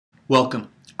Welcome.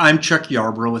 I'm Chuck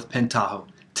Yarbrough with Pentaho.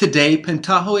 Today,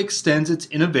 Pentaho extends its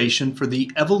innovation for the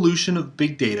evolution of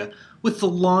big data with the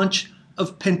launch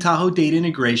of Pentaho Data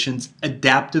Integration's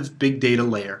Adaptive Big Data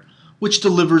Layer, which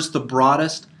delivers the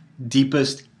broadest,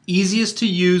 deepest, easiest to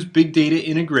use big data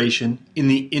integration in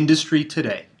the industry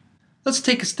today. Let's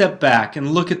take a step back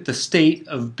and look at the state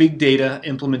of big data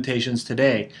implementations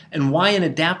today and why an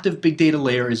adaptive big data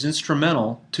layer is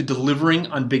instrumental to delivering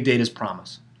on big data's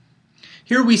promise.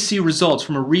 Here we see results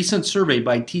from a recent survey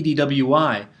by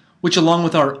TDWI, which along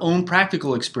with our own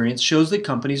practical experience shows that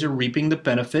companies are reaping the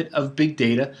benefit of big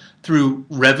data through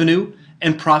revenue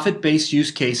and profit-based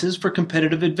use cases for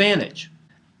competitive advantage,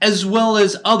 as well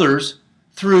as others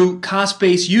through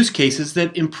cost-based use cases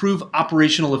that improve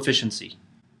operational efficiency.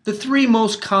 The three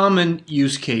most common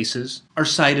use cases are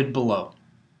cited below.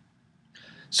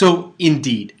 So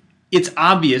indeed, it's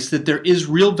obvious that there is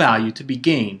real value to be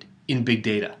gained in big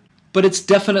data. But it's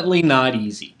definitely not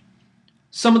easy.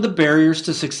 Some of the barriers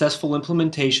to successful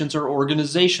implementations are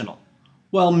organizational,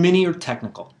 while many are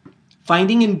technical.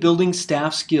 Finding and building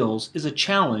staff skills is a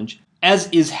challenge, as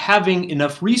is having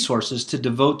enough resources to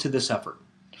devote to this effort.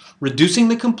 Reducing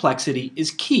the complexity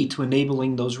is key to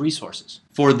enabling those resources.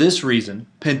 For this reason,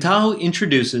 Pentaho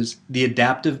introduces the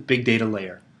Adaptive Big Data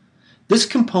Layer. This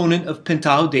component of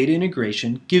Pentaho data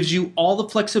integration gives you all the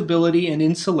flexibility and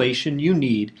insulation you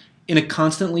need in a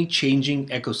constantly changing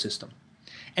ecosystem.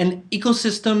 An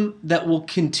ecosystem that will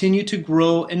continue to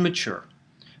grow and mature.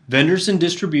 Vendors and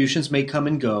distributions may come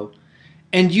and go,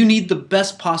 and you need the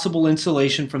best possible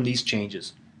insulation from these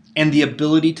changes and the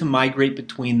ability to migrate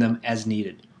between them as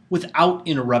needed without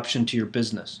interruption to your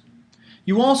business.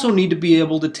 You also need to be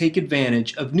able to take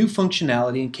advantage of new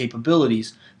functionality and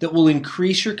capabilities that will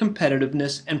increase your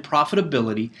competitiveness and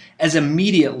profitability as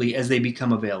immediately as they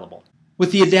become available.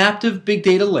 With the Adaptive Big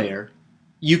Data Layer,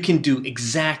 you can do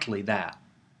exactly that.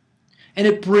 And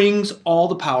it brings all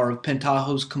the power of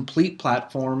Pentaho's complete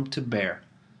platform to bear,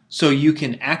 so you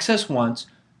can access once,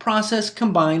 process,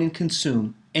 combine, and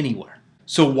consume anywhere.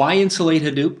 So why Insulate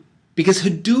Hadoop? Because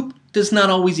Hadoop does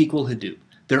not always equal Hadoop.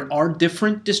 There are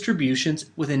different distributions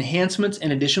with enhancements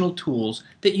and additional tools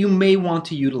that you may want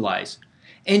to utilize,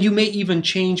 and you may even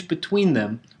change between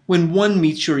them when one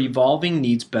meets your evolving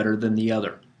needs better than the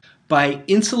other. By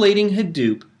insulating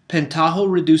Hadoop, Pentaho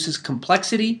reduces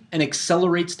complexity and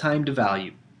accelerates time to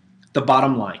value. The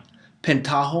bottom line,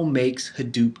 Pentaho makes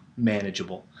Hadoop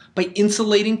manageable by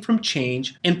insulating from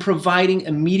change and providing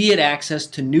immediate access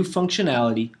to new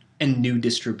functionality and new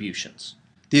distributions.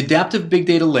 The Adaptive Big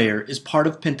Data Layer is part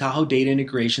of Pentaho Data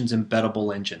Integration's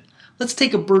embeddable engine. Let's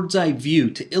take a bird's eye view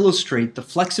to illustrate the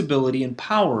flexibility and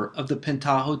power of the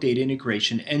Pentaho Data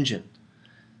Integration engine.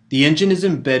 The engine is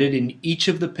embedded in each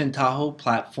of the Pentaho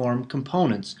platform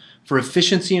components for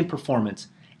efficiency and performance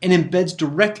and embeds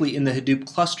directly in the Hadoop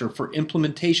cluster for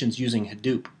implementations using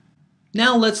Hadoop.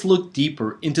 Now let's look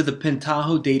deeper into the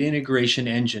Pentaho Data Integration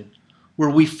engine, where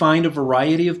we find a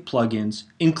variety of plugins,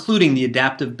 including the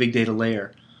Adaptive Big Data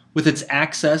Layer, with its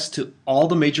access to all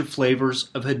the major flavors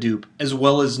of Hadoop, as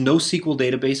well as NoSQL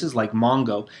databases like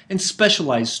Mongo and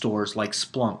specialized stores like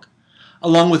Splunk,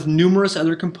 along with numerous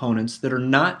other components that are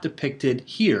not depicted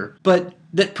here, but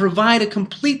that provide a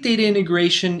complete data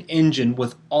integration engine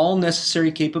with all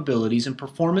necessary capabilities and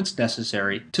performance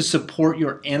necessary to support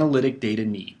your analytic data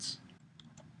needs.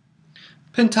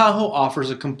 Pentaho offers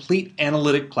a complete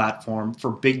analytic platform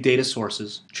for big data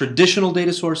sources, traditional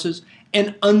data sources,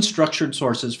 and unstructured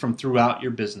sources from throughout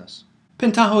your business.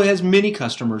 Pentaho has many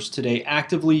customers today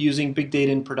actively using big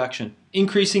data in production,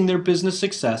 increasing their business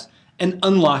success and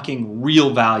unlocking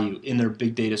real value in their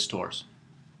big data stores.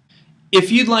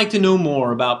 If you'd like to know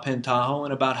more about Pentaho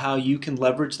and about how you can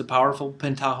leverage the powerful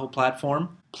Pentaho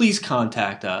platform, please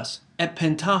contact us at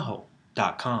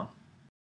pentaho.com.